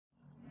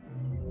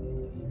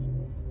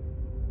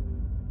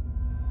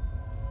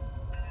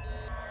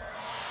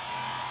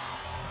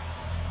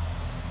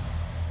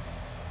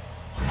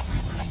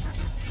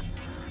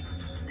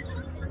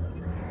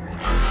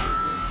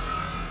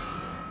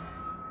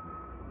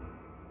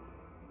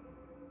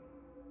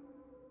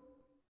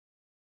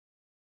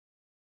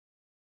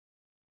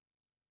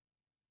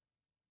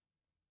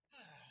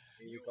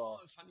Here we You go. are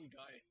a funny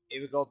guy.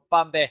 Here we go.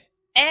 Bambi.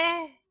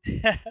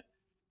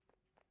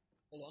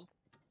 Hold on.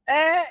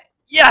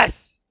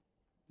 Yes!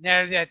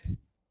 Nailed it.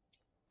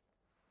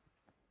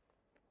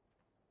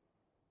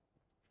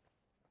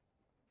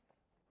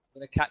 I'm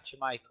going to catch you,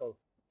 Michael.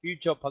 If you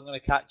jump, I'm going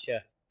to catch you.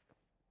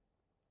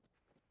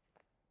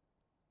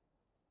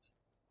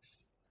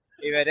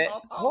 You ready?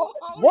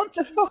 What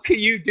the fuck are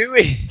you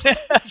doing?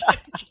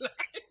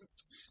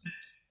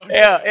 Okay,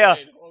 Here. wait, hold on.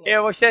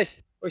 Here, watch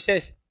this. Watch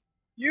this.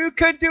 You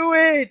can do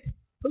it!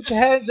 Put your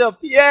hands up.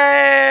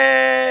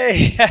 Yay!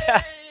 Yay!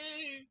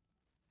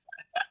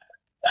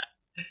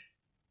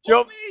 Jump.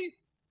 Hold me!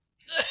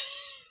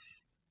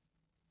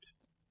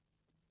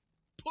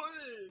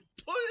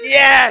 Pull!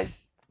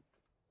 Yes!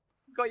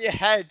 Got your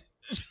head.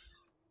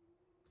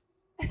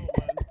 Oh man.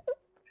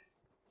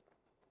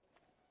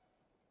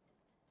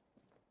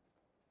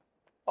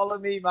 Follow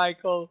me,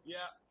 Michael. Yeah.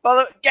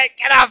 Follow. Get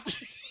up!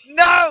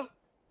 No!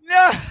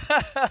 No!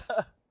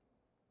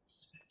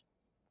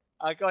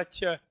 I got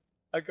you.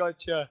 I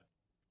got you.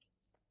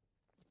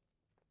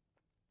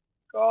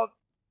 Go on.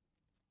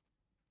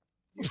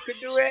 You can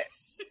do it.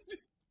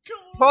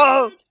 Come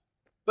on. Pull.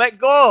 Let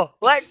go.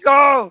 Let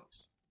go.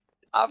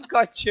 I've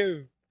got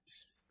you.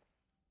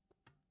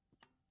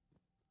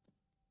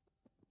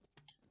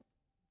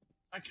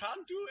 I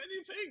can't do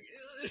anything.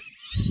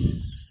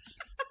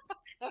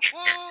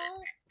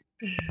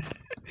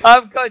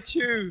 I've got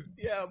you.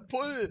 Yeah,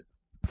 pull.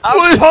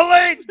 I'm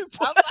pulling.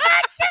 I'm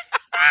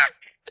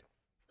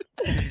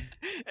I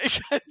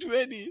can't do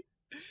any.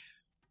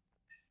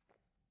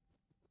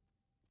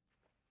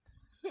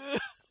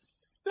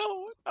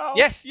 No.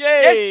 Yes.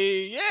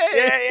 Yay! Yes.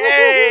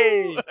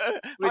 Yay! Yay!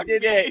 We Hug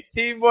did me. it.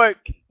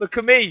 Teamwork. Look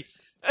at me.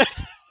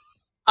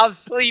 I'm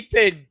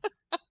sleeping.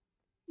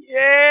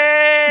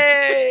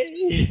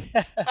 Yay!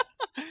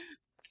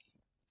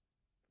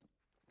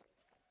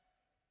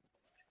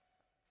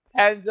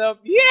 Hands up.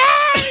 Yay!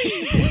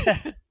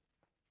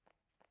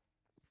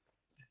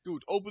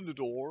 Dude, open the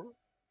door.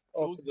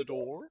 Close the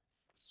door.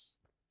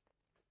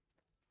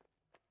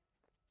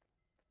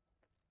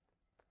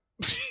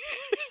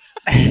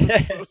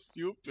 That's so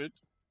stupid.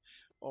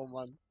 Oh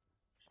man.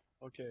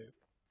 Okay.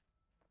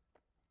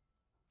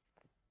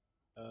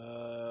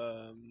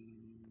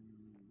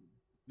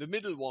 The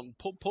middle one.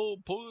 Pull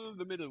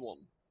the middle one.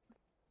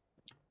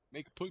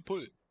 Make a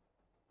pull.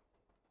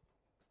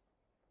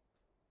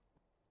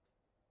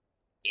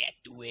 Yeah,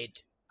 do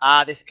it.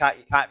 Ah, this cat.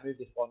 You can't move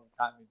this one. You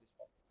can't move this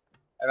one.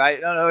 All right.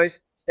 No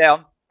worries. Stay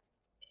on.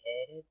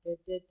 Can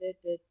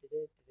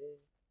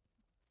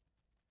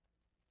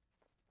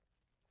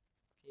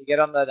you get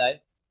on there now?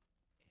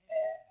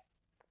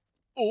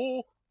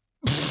 Oh!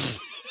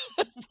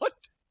 What?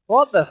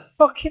 What the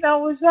fucking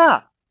hell was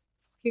that?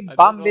 Fucking I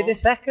don't Bambi know. the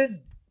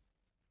second.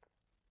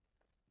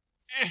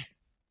 Get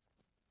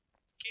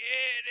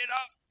it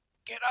up!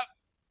 Get up!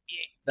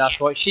 Yeah. That's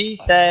what she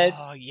said.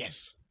 Oh,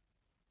 yes.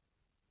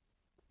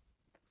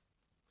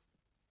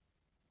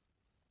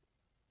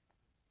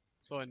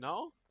 So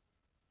now?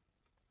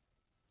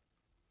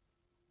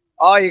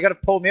 Oh, you gotta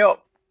pull me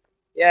up.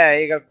 Yeah,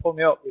 you gotta pull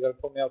me up. You gotta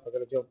pull me up. I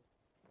gotta jump.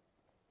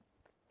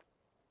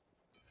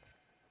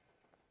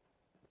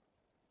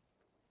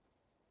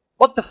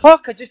 What the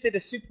fuck? I just did a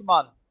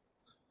Superman.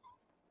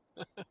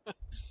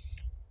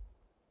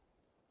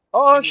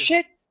 Oh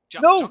shit!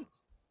 Jump, No! jump,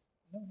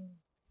 No.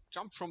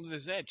 jump from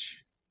this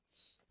edge.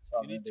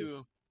 Oh, You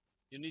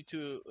need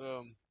to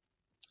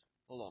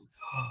hold on.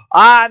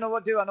 Ah, I know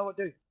what to do. I know what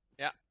to do.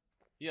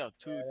 Yeah,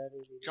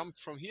 jump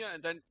from here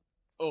and then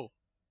oh.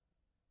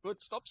 Good,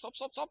 stop.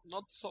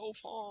 Not so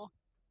far.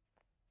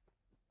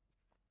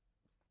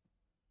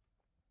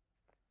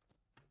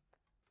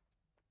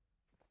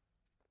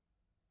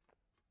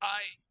 I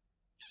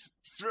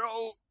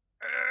throw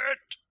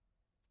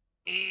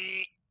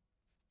it.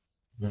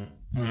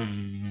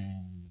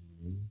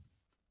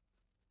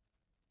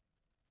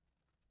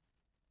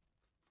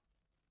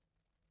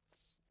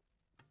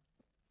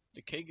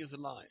 The cake is a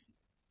lie.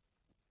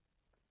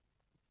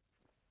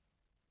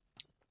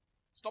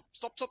 Stop.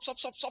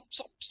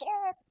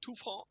 Too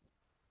far.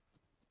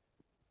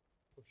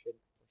 Push it.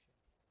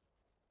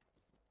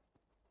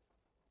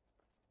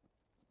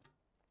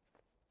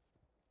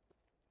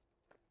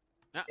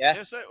 Yeah. Yeah.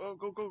 Yes, oh,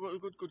 go.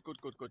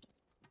 Good.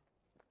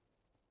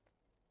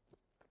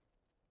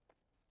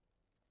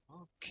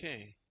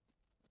 Okay.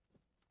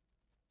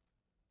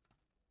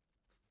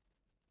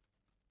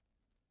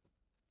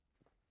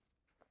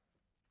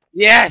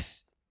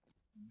 Yes!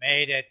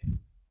 Made it.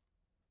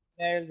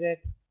 Nailed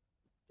it.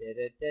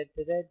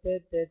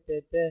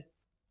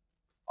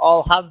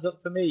 All hands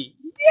up for me.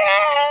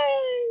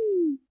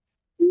 Yay!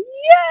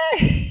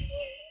 Yay!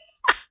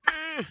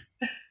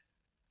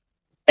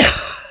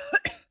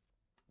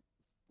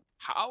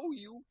 How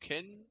you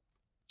can?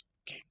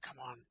 Okay, come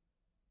on.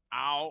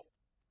 Ow.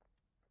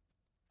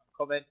 I'm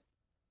coming.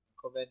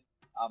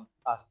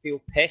 I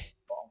feel pissed,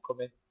 but I'm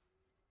coming.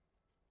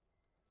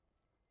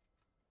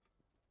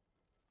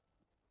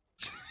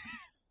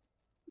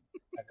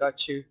 I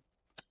got you.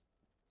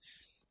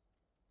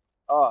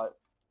 Oh,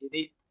 you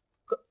need.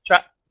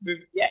 Try. Move.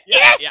 Yeah. Yeah,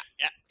 Yes.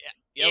 yeah, yeah.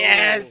 Yo.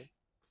 Yes.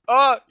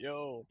 Oh.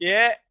 Yo.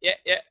 Yeah. Yeah.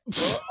 Yeah.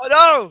 Oh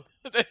no.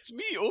 That's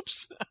me.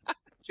 Oops.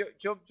 Jump.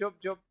 Jump. Jump.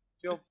 Jump.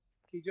 Jump.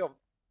 Keep jump.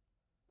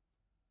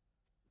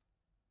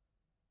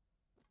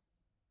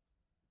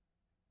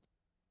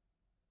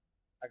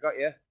 I got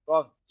you. Go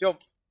on. Jump.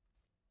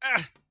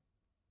 Ah.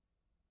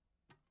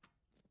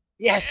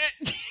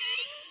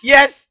 Yes.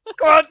 Yes.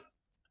 Go on.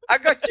 I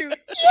got you.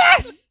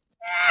 Yes.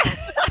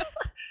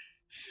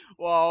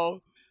 Wow,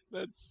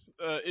 that's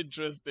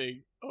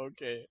interesting.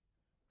 Okay,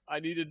 I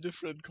need a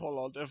different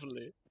color,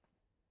 definitely.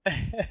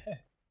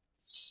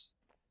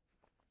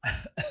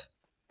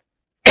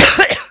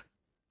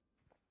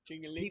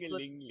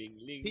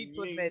 Ting-a-ling-a-ling-ling-ling-ling.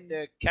 People have made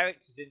the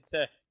characters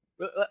into.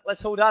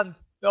 Let's hold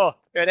hands. No,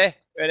 ready?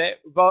 Ready?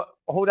 We've got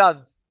hold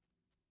hands.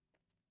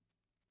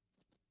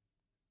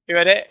 You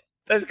ready?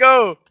 Let's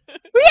go!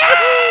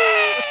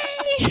 Yay!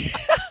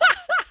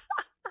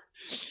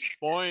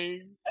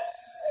 Boing.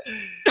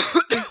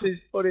 This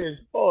is funny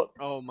as fuck.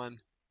 Oh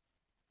man.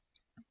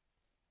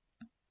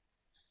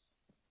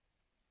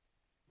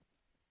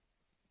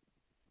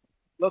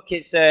 Look,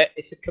 it's a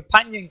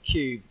companion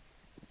cube.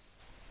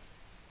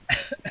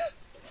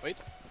 Wait.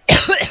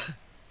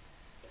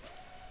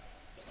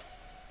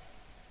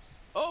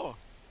 Oh,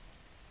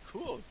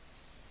 cool.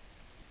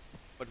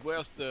 But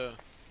where's the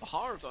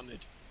heart on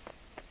it?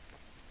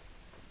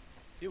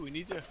 Here, we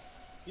need a...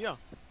 Yeah.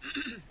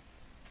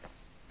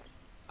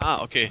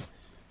 Ah, okay.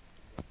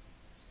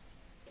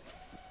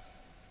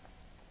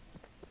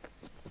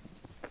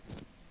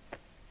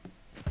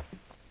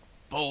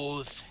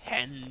 Both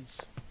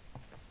hands.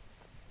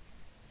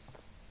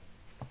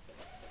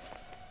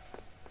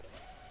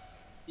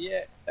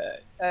 Yeah.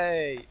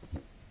 Hey.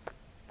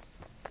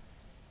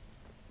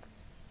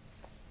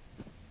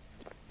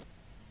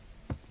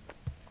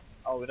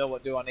 Oh, we know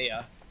what to do on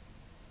here.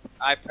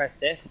 I press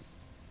this.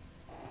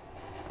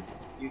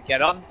 You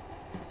get on.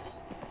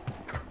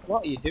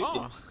 What are you doing?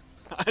 Oh,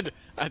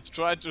 I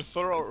tried to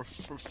throw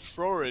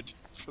it.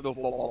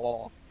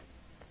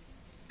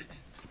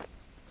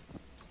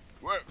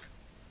 Work.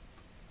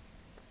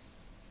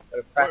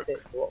 Gotta press Work.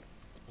 it. Whoa.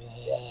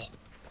 Oh.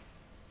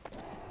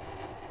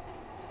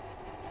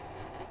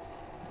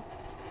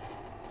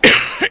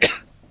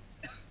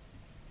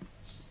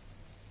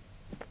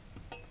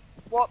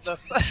 What the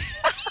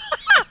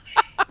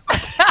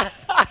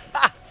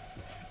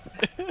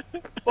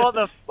What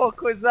the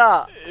fuck was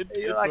that?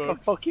 You're like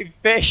works. a fucking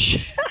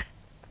fish.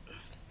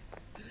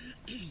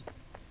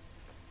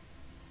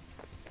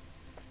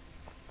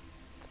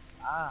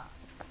 Ah.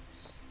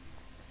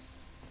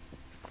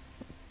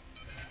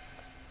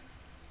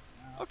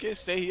 Okay,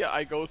 stay here.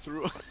 I go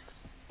through.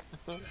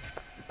 Oh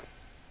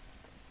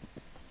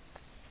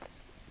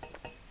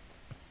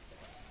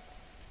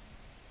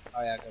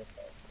yeah, I gotta go.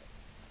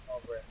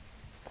 Over it.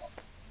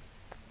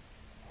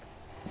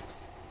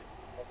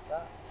 What's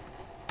that?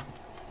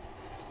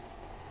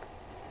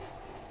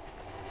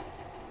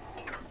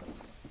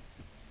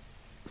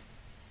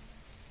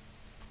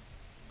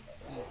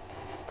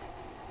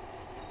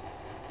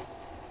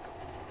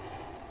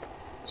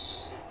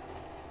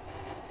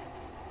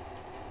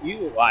 You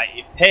look like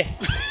you're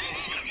pissed.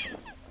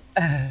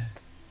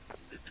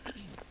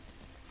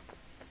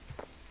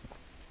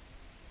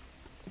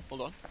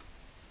 Hold on.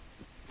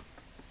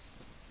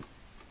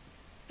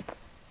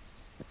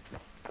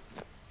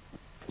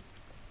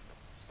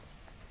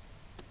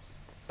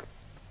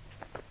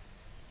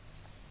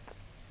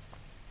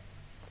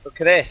 Look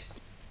at this.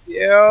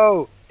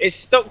 Yo, it's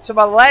stuck to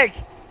my leg.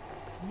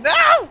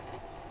 No!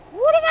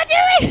 What am I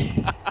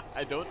doing?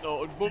 I don't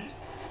know. And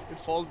booms, it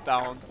falls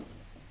down.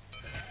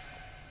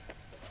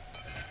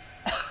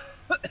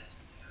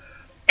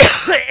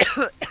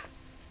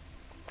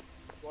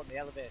 Go on the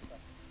elevator.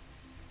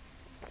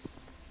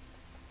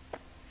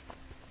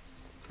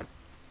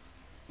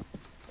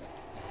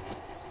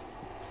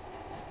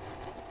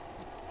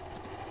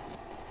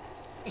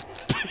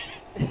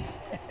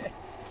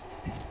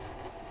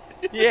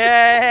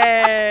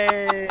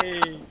 Yay!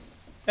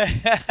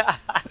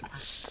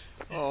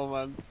 Oh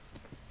man.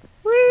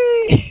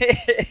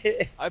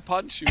 Whee! I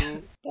punch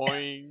you.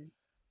 Boing.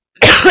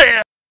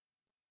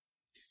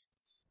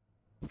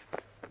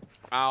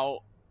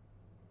 Ow.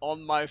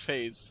 On my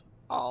face.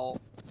 Ow.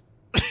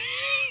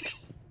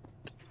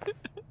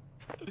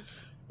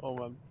 Oh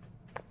man.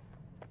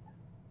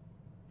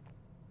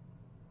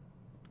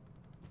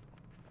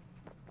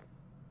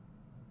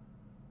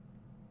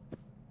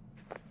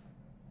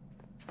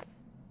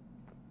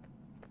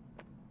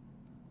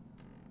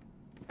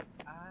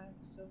 I'm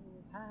so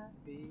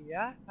happy,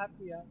 I'm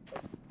happy, I'm so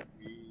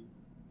happy.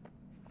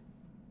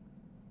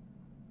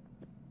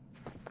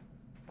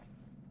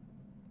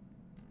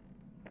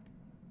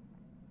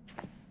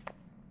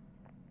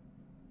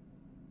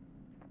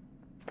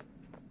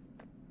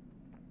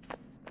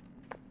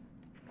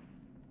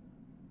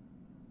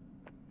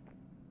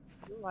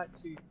 You're like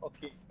two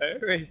fucking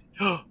furries.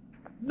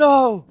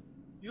 No!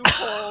 You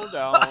fall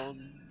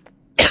down.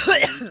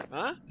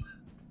 Huh?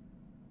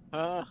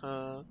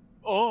 Haha.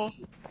 Oh.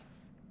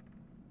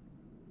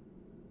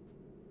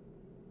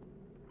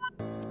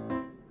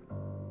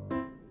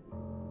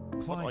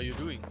 What are you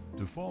doing?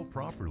 To fall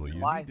properly, you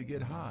Why? need to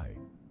get high.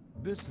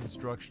 This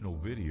instructional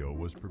video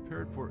was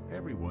prepared for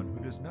everyone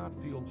who does not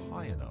feel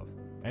high enough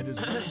and is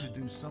willing to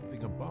do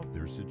something about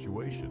their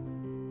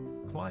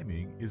situation.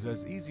 Climbing is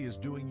as easy as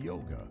doing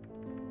yoga.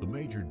 The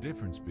major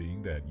difference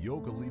being that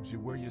yoga leaves you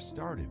where you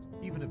started,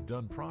 even if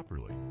done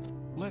properly.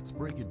 Let's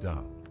break it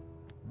down.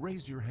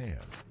 Raise your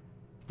hands.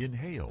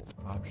 Inhale,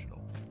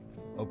 optional.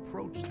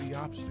 Approach the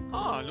obstacle.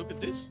 Ah, look at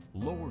this.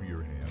 Lower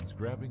your hands,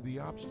 grabbing the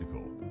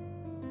obstacle.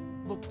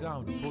 Look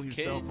down to pull We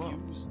yourself can up.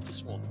 use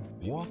this one.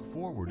 Walk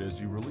forward as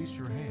you release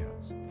your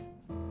hands.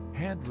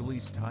 Hand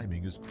release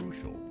timing is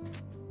crucial.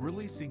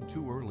 Releasing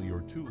too early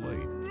or too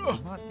late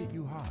will not get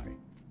you high,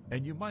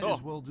 and you might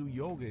as well do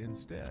yoga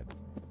instead.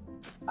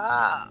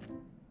 Ah!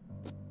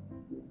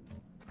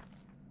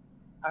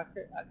 I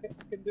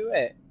can do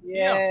it.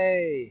 Yeah.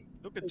 Yay!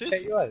 Look at Let me this.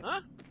 check you out.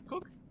 Huh?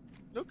 Cook.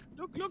 Look.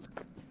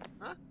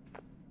 Huh?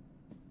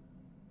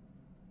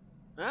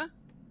 Huh?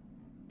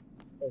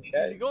 Oh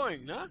Where's he shit! going?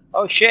 Huh?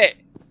 Oh shit!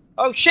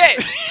 Oh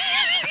shit!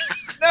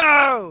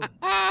 No!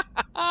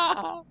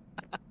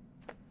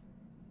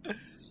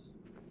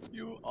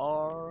 You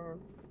are.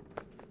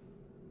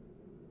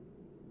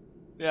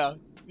 Yeah,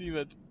 leave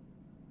it.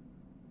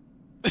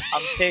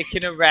 I'm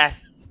taking a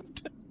rest.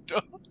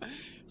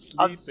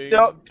 I'm Sleeping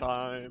stuck.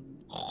 time.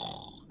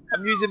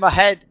 I'm using my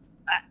head.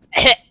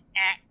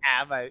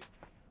 I'm out.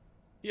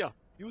 Here,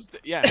 use the.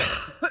 Yeah.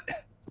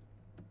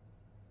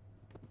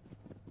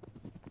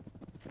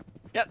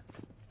 Yep.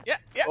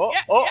 Yeah. Oh,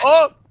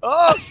 oh,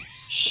 oh!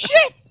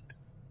 Shit!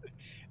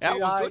 Yeah, Too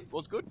was high. good.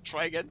 Was good.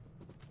 Try again.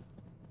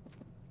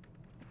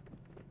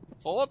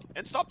 Forward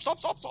and stop.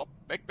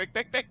 Back.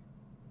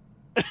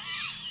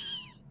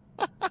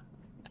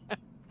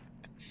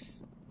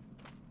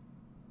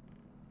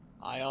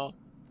 Higher.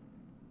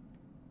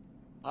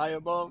 High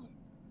above.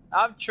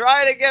 I'm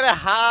trying to get as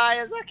high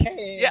as I can.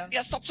 Yeah.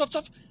 Stop.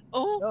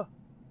 Oh. No.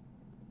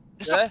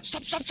 Stop.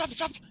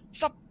 Yeah.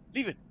 Stop.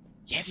 Leave it.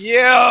 Yes.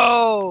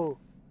 Yo!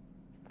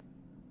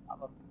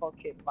 I'm a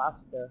fucking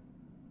master.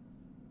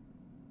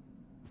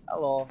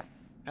 Hello.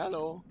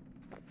 Hello.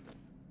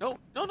 No.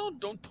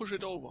 Don't push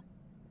it over.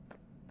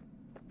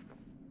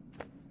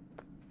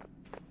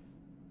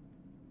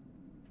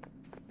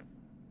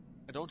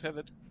 I don't have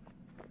it.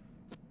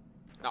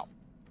 No.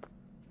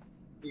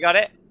 You got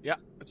it? Yeah,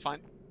 it's fine.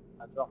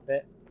 I dropped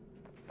it.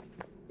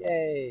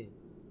 Yay.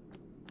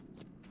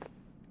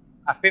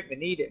 I think we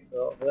need it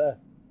for over there.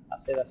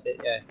 That's it,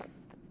 yeah.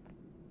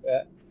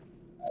 Yeah.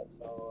 Right,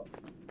 so,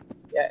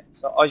 yeah,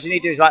 so all you need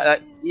to do is like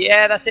that.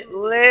 Yeah, that's it,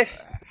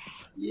 lift.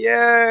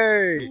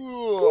 Yay.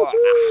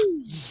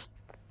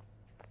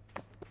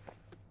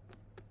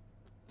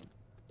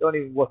 Don't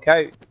even work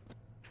out.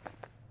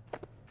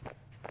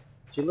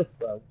 Did you lift,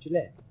 bro? Did you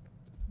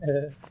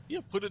lift? Yeah,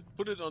 put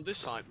it on this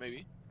side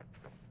maybe.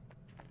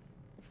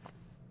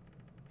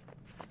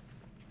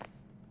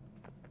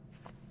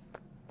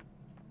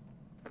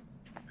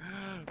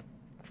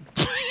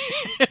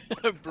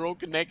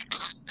 Broken neck.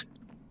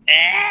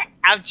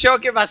 I'm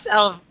choking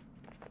myself.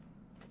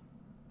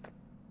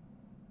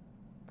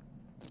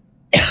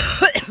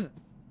 I'm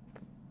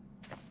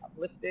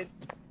lifted.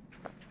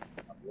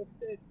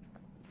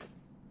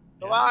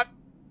 Come Yeah. on.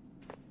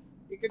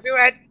 You can do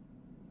it.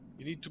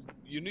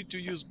 You need to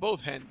use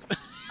both hands.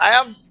 I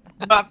am.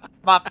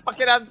 My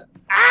fucking hands.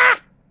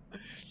 Ah!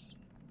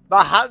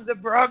 My hands are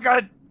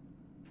broken.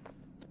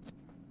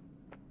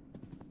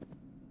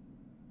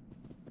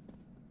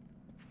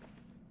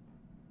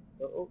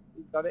 Oh,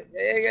 you got it.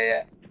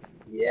 Yeah.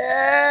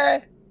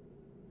 Yeah.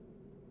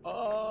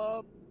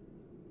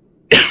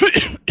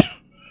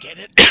 Get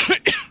it?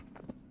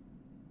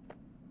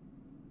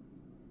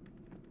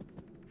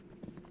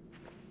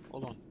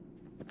 Hold on.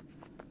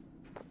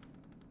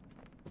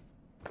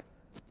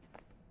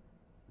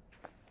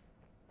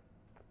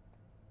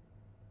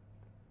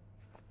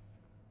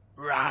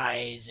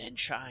 Rise and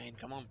shine.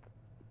 Come on.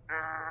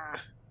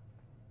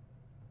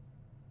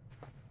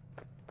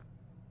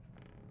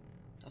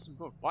 Doesn't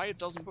book. Why it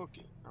doesn't book?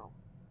 No.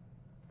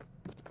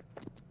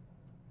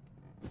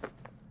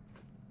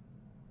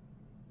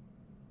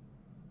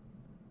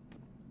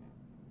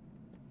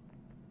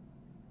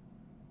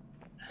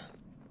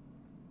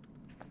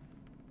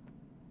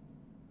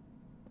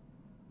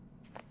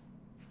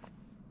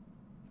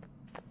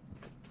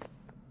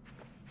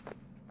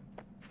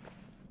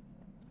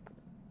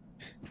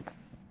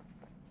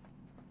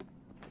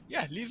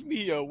 Yeah, leave me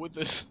here with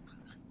this.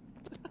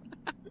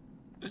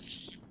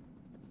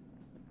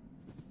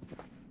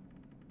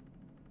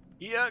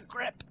 Here,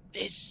 grab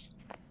this.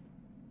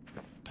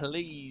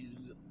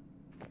 Please.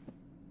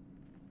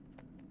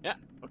 Yeah,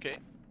 okay.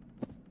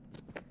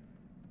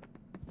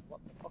 What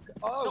the fuck?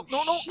 Oh,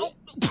 No.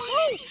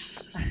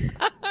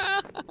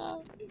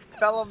 It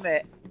fell on me.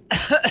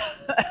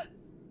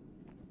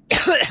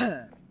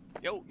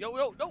 Yo,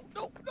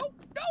 no.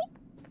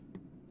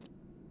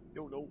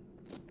 Yo, no.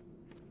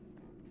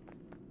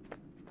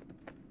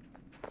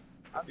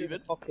 I'm Leave in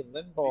it. a fucking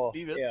limbo.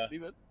 Leave it, Yeah.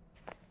 leave it.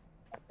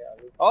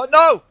 Okay, oh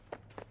no!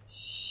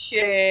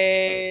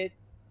 Shit!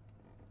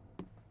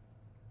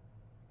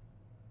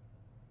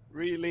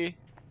 Really?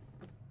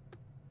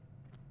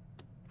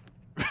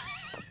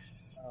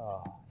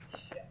 Oh,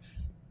 shit.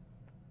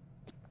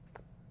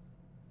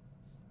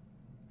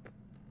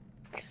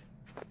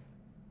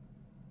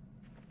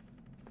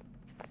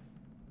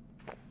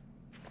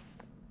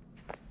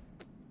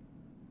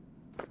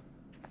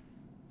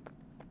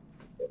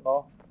 Bit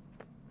more.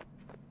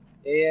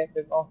 Yeah,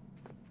 bit more.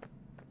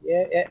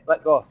 Yeah,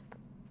 let go.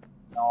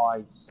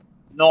 Nice.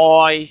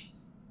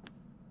 Nice.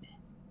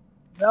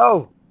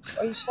 No.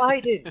 Why are you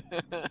sliding?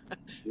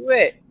 Do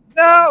it.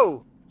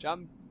 No!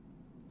 Jump.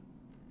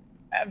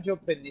 I'm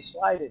jumping, he's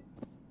sliding.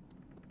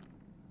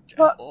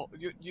 Jump. Oh,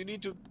 you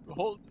need to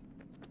hold.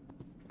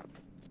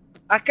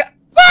 I can't.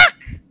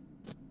 Fuck!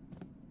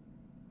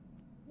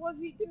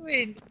 What's he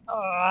doing?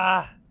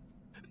 Ah.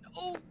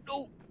 Oh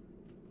no!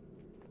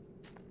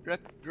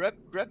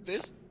 Grab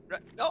this.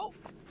 No.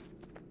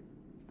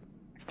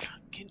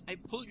 Can I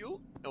pull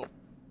you? No.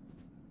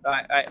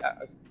 Right,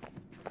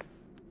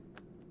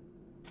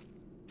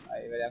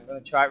 ready, I'm gonna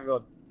try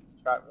run.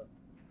 Try run.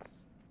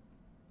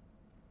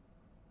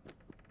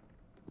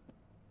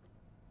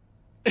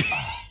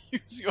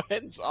 Use your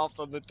hands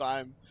after the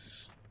time.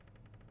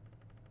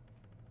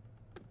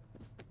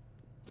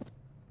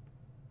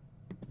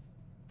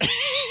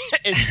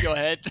 It's your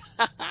head.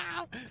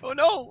 Oh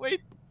no!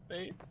 Wait,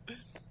 stay.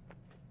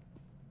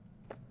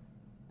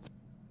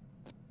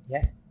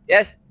 Yes,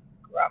 yes.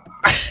 Grab.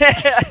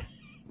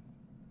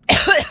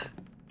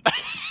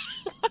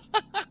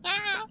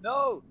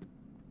 No,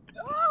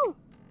 no.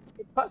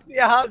 Pass me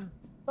a hand.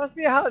 Pass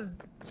me a hand.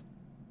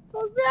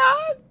 Pass me a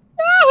hand.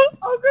 No,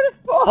 I'm gonna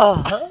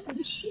fall. Oh,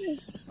 shit.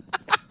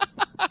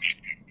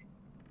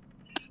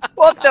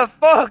 What the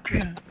fuck?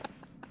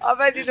 I've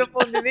ended up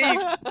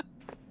underneath.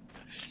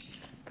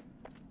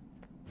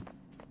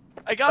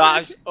 I got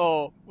Right, it.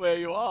 Oh, where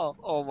you are?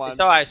 Oh man. It's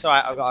alright, it's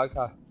alright. I've got it.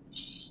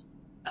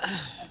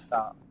 Let's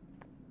start.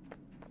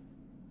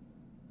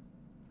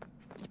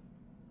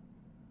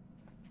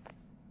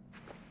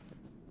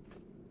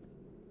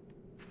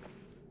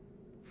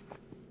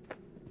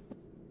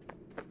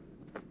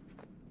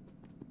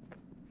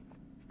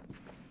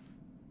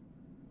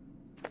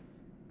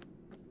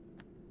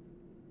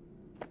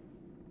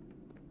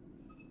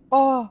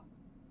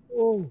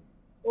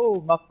 Oh,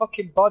 my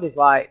fucking body's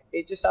like,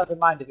 it just has a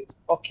mind of its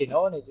fucking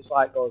own. It just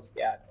like goes,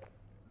 yeah.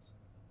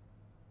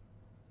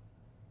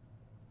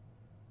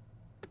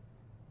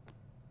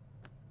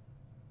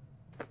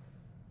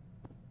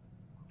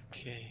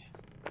 Okay.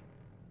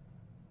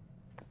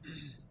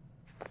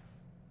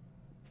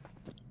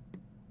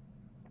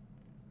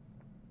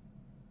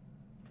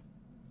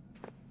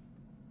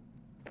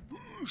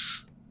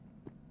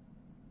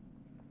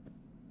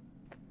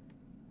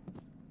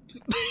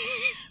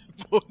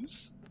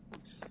 Bones.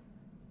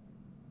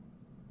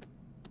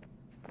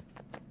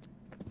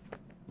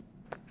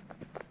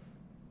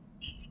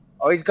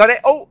 Oh, he's got it.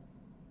 Oh,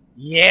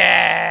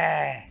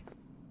 yeah.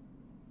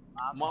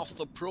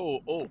 Master Pro.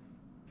 Oh,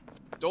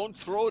 don't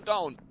throw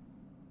down.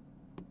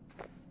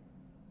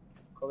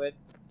 Come in.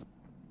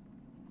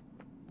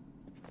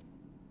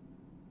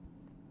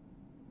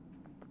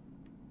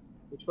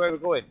 Which way are we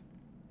going?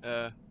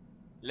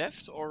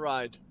 Left or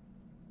right?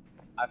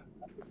 I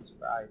think it's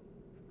right.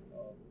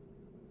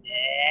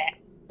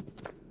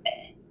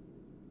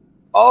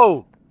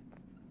 Oh,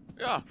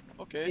 Yeah.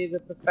 Okay. he's a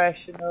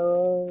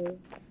professional.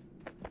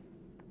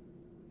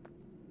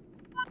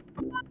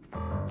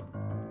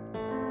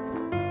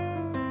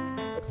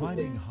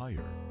 Climbing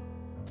higher.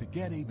 To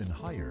get even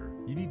higher,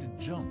 you need to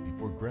jump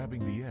before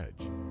grabbing the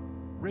edge.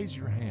 Raise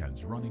your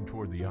hands running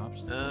toward the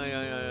obstacle.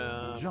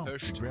 Yeah. Jump to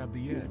Pushed. grab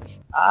the edge.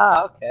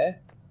 Ah, okay.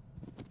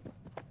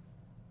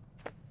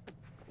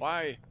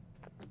 Why?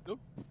 Look,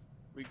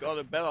 we got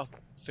a better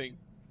thing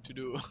to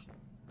do.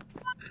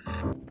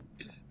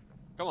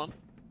 Come on.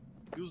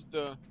 Use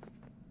the...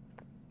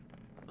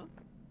 Huh?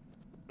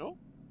 No?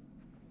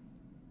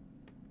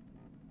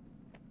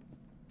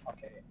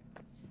 Okay.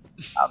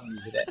 I'm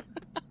using it.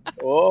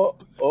 Oh.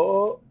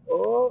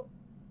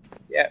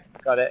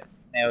 Yep, got it.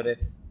 Nailed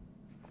it.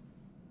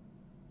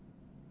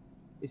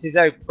 This is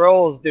how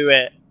pros do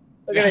it.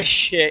 Look at this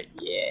shit.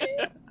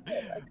 Yeah.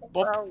 Like a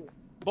pro.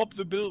 Bob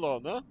the Builder,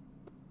 no?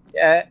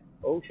 Yeah.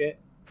 Oh shit.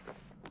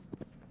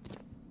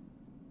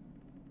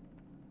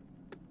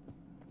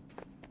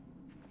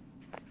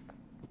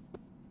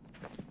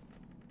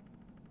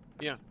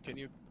 Yeah, can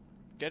you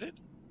get it?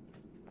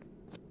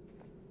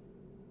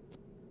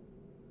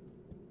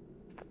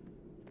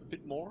 A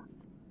bit more?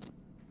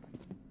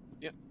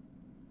 Yeah.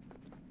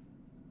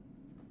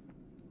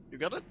 You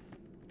got it?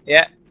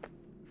 Yeah.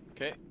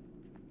 Okay.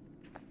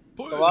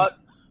 Pull! Come on.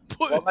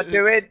 Pull! What am I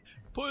doing?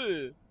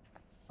 Pull!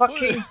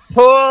 Fucking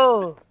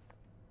pull!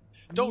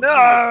 Don't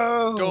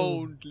No! leave it!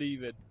 Don't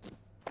leave it!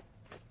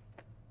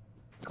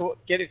 Come on,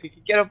 get it. If you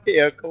can get up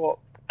here, come on.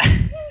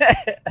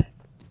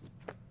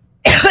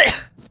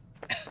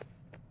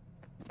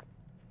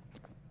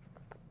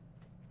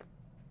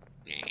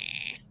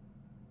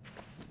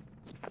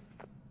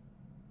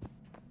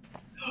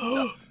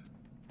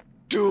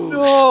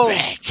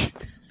 Douchebag!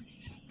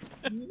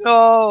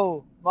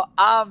 No! My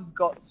arms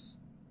got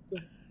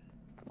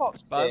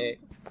fuck's Spazzed. sake.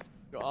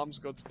 Your arms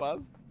got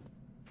spazzed.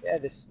 Yeah,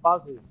 the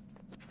spazzes.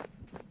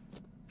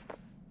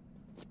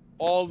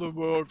 All the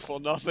work for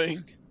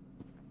nothing.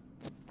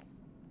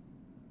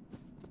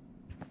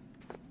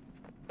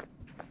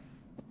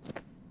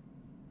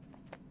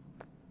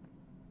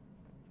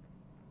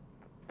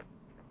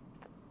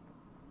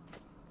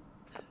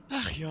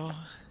 Ach ja.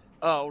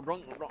 Oh,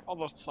 wrong,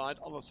 other side,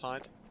 other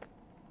side.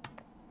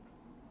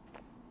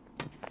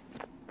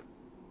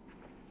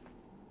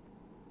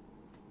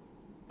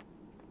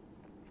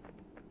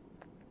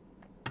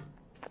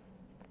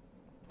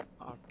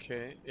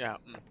 Okay, yeah,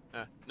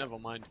 never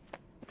mind.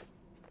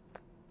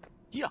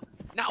 Here,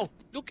 now,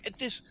 look at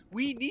this.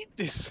 We need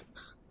this.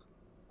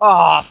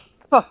 Oh,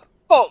 for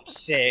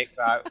fuck's sake,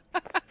 right?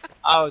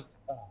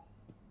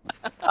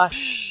 That's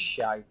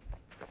shite.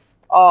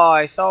 Oh,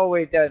 it's all the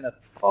way down the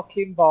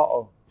fucking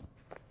bottom.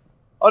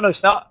 Oh no,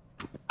 it's not.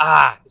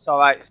 Ah, it's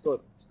alright, it's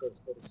good. It's good, it's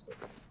good, it's good.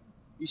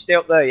 You stay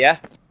up there, yeah?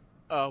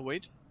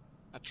 Wait.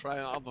 I try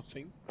another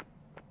thing.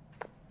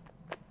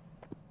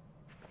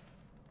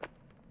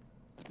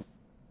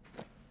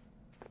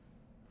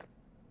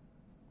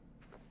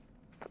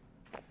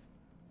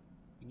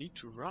 You need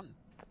to run.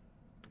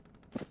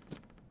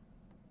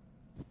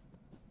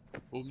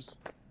 Ooms.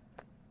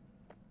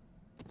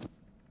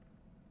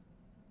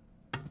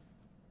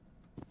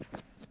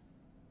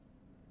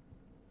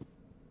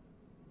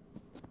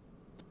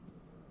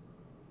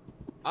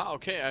 Ah,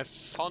 okay, I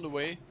found a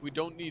way. We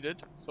don't need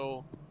it,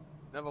 so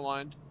never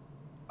mind.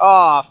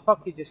 Oh,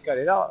 fuck, you just got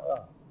it out.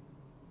 Oh.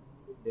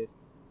 You did.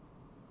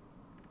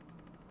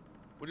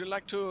 Would you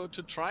like to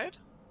try it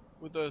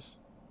with us?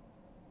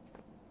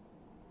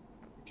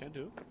 We can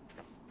do.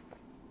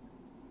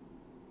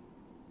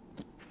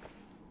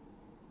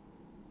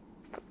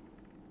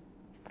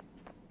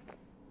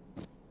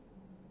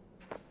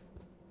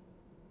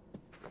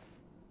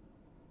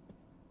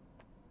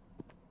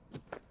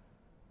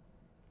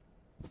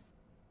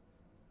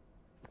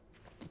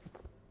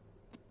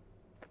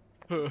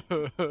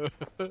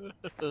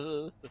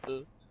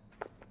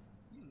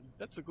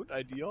 That's a good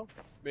idea,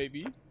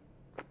 maybe.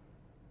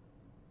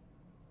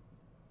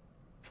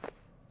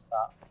 What's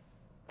that?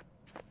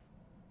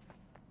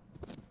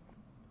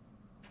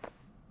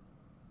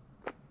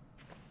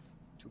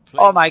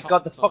 Oh my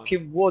god, the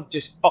fucking wood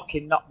just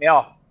fucking knocked me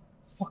off.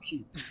 Fuck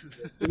you.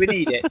 Do we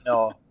need it?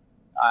 No.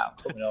 I'm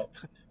coming up.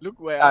 Look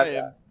where I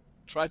am.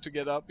 Try to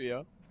get up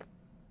here.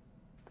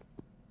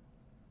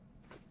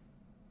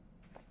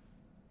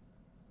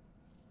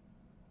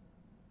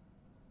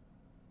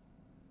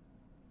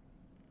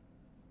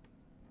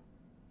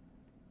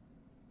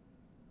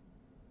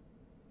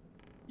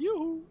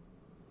 Yoo-hoo!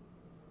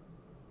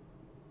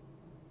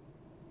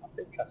 I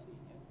think I see you.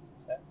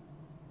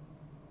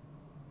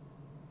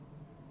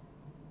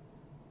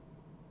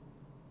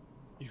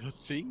 You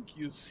think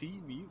you see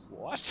me?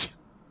 What?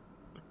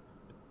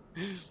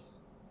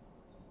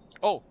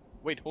 Oh,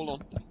 wait, hold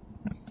on.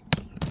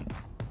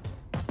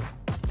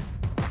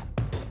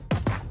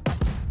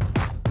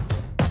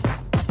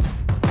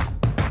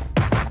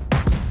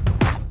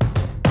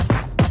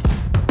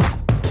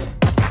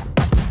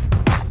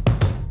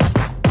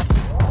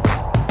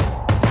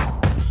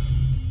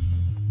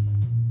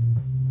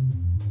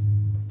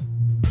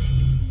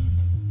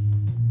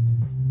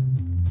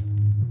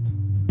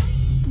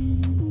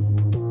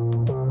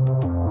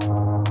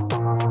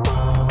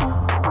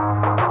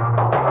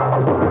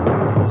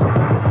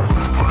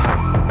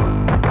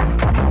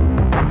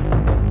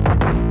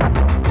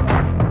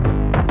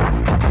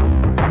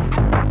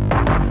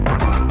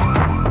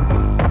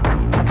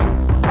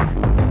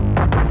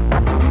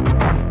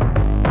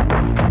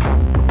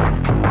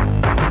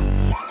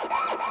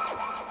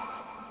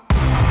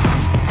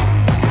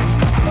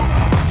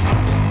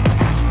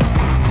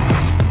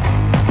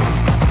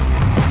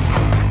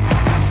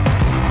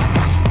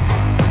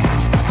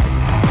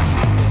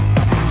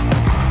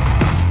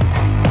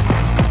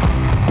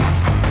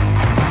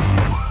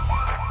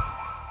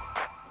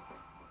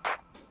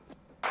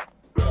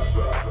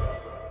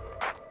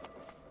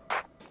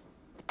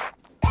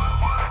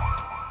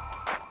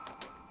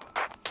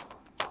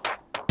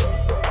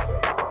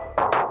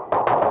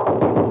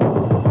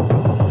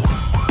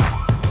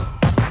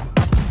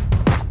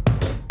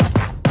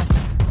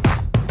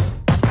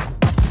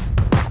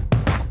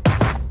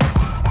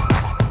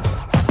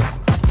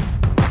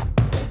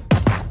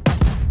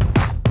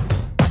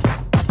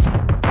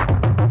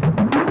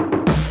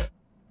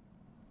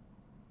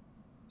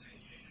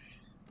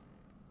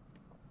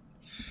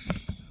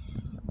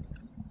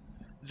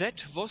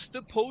 That was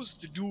the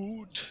post,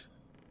 dude.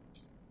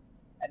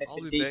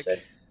 Anything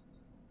decent?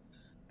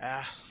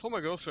 For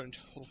my girlfriend.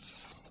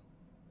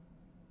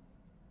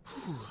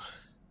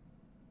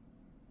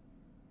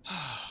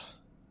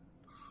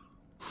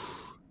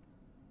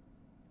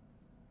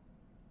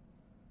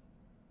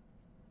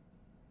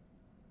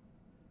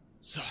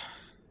 So,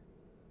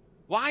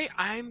 why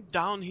I'm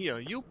down here?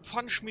 You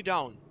punch me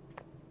down.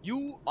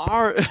 You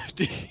are a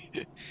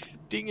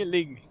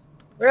dingaling.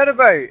 What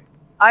about?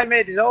 I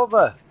made it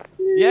over.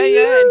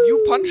 Yeah, and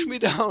you punch me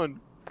down.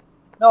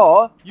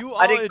 No, You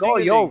are I didn't a go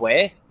your dingaling.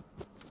 way.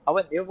 I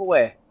went the other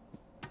way.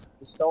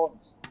 The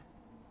stones.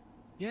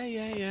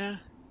 Yeah.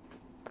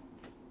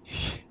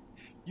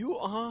 You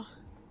are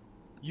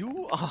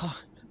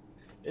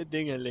a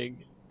dingaling.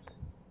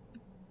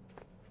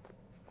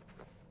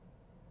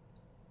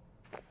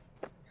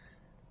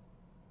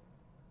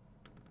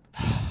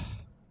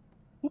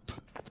 Oep.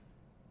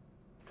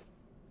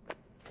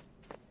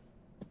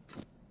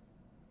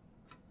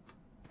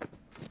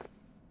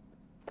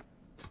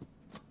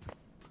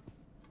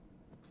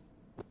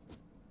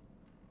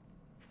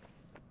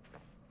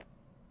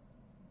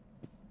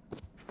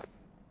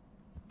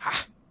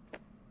 Ha!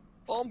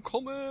 I'm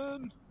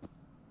coming.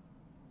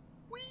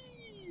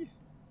 Whee!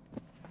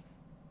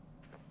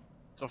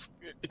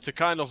 It's a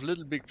kind of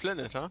Little Big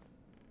Planet, huh?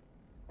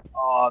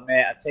 Oh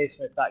mate, I tell you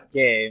something, if that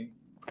game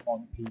come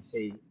on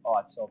PC, oh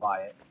I'd so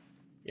buy it.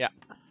 Yeah.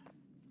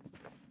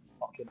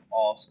 Fucking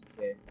awesome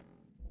game.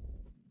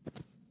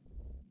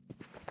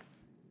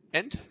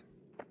 And?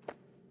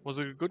 Was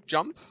it a good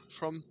jump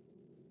from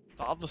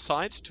the other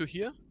side to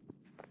here?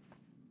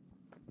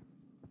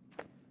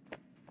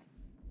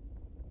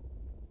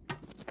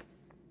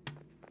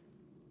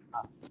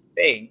 I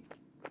think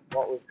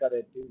what we've got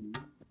to do.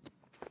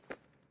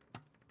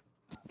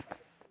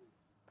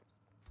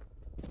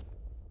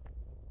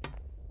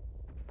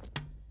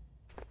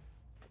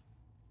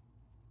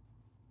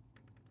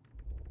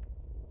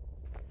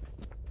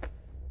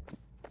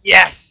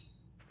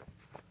 Yes!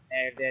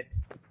 Nailed it.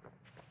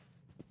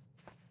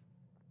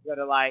 You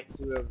gotta like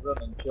do a run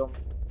and jump.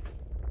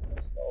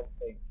 This sort of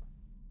thing.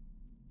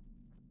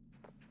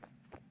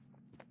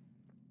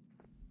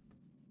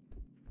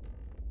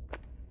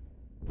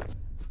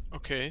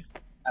 Okay.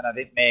 And I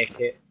didn't make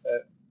it.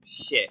 But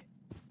shit.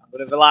 I'm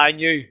gonna rely on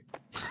you. You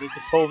need to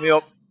pull me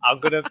up.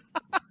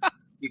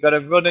 You gotta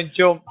run and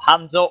jump,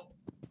 hands up.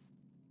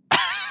 I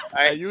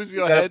Right? use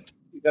your head.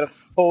 You gotta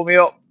pull me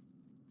up.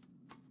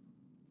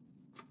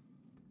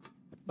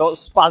 Don't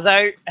spaz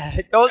out.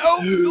 Don't.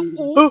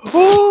 No.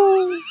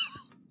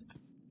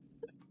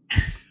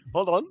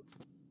 Hold on.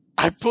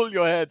 I pull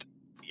your head.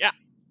 Yeah.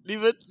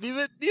 Leave it.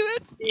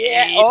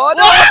 Yeah. Oh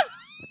no!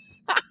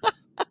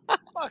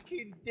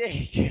 Fucking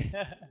dick.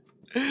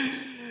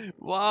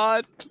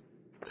 What?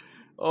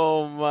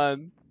 Oh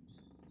man.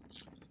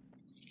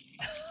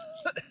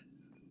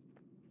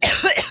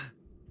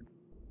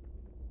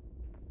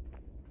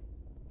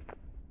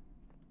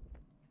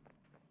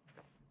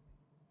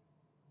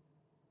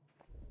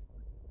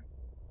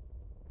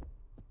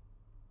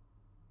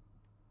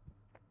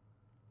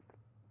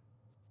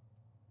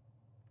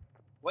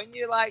 When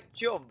you like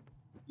jump,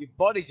 your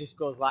body just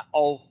goes like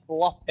all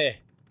floppy.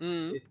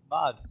 Mm. It's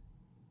mad.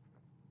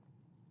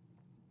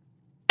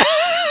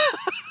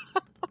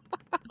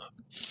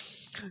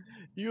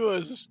 You are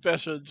a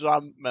special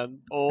jump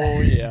man.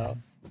 Oh yeah.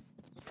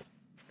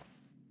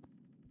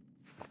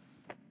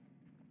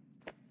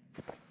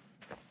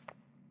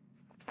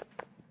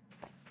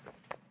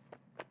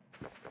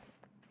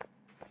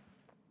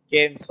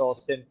 Game's so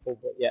simple,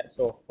 but yet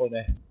so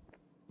funny.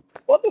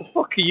 What the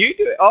fuck are you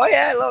doing? Oh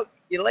yeah, look,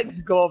 your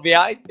legs go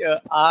behind you.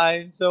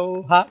 I'm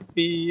so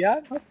happy.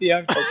 I'm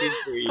fucking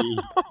free.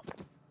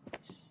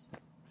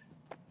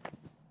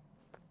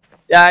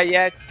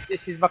 Yeah.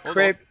 This is my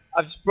crib.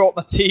 I've just brought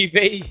my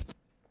TV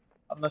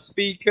and my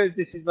speakers.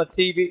 This is my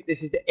TV.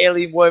 This is the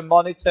Alienware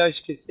monitor, as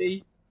you can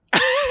see.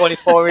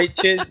 24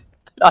 inches.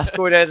 That's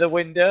going out the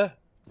window.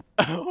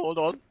 Hold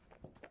on.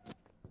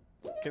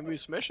 Can we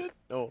smash it?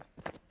 No.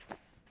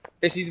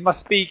 This is my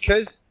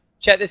speakers.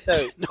 Check this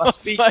out. No, My it's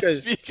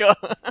speakers. my speaker.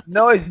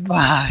 No, it's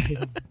mine.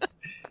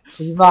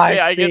 It's my Okay,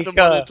 speaker. I get the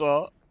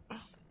monitor.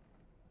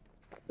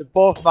 They're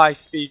both my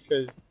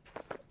speakers.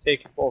 I'm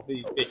taking both of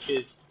these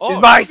bitches. Oh,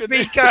 It's my look at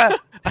this. speaker!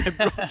 I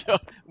broke your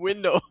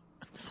window.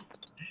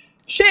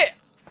 Shit!